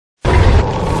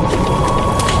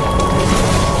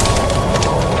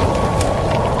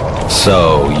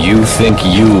So, you think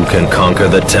you can conquer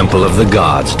the Temple of the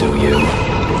Gods, do you?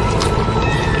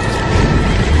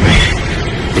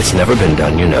 It's never been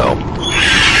done, you know.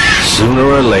 Sooner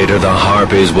or later, the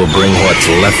Harpies will bring what's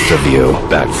left of you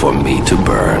back for me to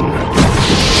burn.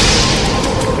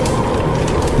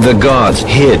 The gods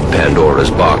hid Pandora's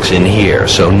box in here,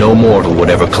 so no mortal would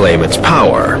ever claim its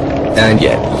power. And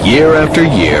yet, year after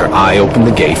year, I open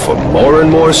the gate for more and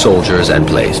more soldiers and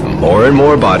place more and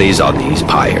more bodies on these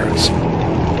pyres.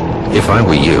 If I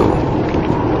were you,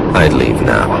 I'd leave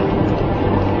now.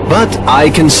 But I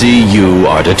can see you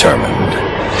are determined.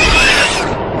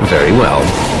 Very well.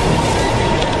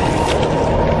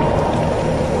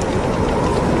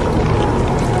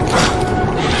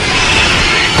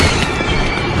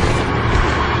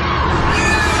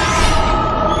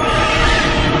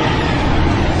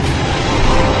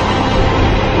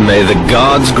 May the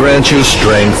gods grant you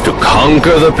strength to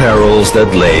conquer the perils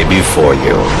that lay before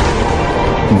you.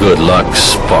 Good luck,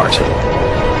 Spartan.